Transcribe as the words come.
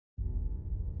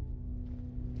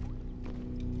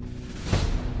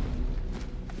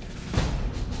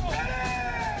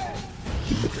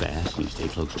stay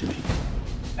close to me.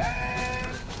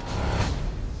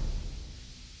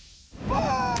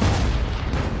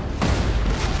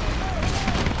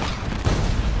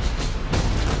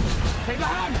 Stay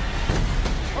behind!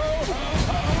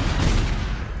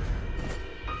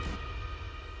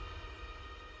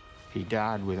 He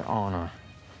died with honor.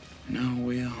 No,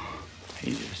 Will.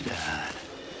 He just died.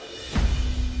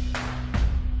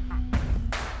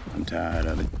 I'm tired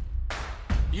of it.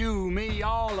 You, me,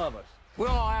 all of us. We're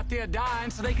all out there dying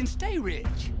so they can stay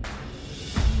rich.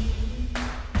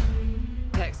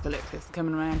 Tax collectors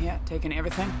coming around here, taking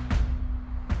everything.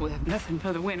 We have nothing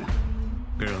for the winter.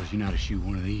 Girls, you know how to shoot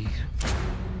one of these?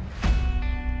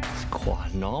 It's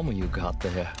quite normal you got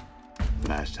there.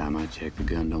 Last time I checked, the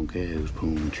gun don't care who's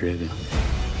pulling the trigger.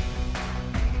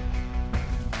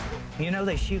 You know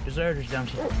they shoot deserters,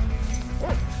 don't you?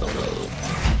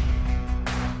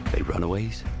 They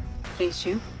runaways? Please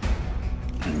shoot.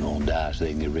 And gonna die so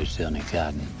they can get rich selling their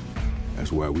cotton.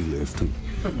 That's why we left them.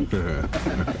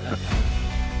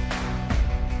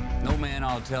 No man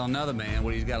ought to tell another man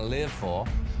what he's got to live for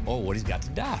or what he's got to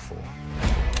die for.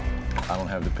 I don't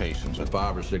have the patience with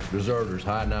 5 or 6 deserters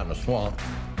hiding out in the swamp.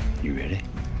 You ready?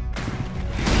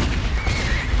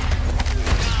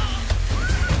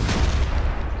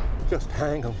 Just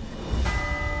hang them.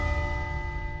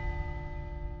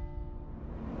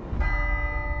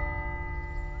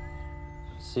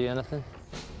 See anything?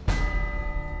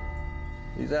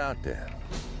 He's out there.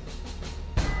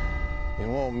 He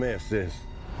won't miss this.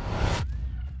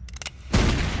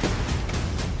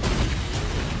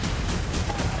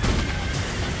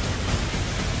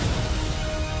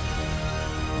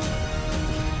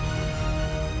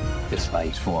 This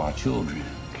fight's for our children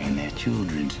and their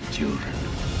children's children.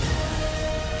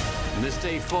 From this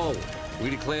day forward, we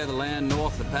declare the land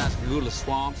north of the Pascagoula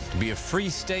swamps to be a free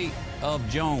state of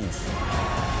Jones.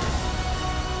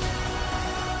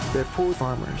 They're poor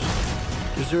farmers,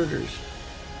 deserters,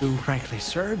 who, frankly,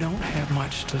 sir, don't have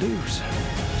much to lose.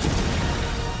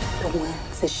 The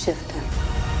winds is shifting.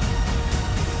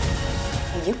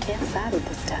 And you can't fight it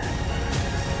this time.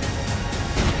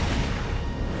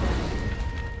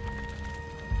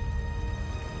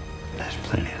 There's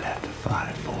plenty left to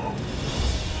fight for.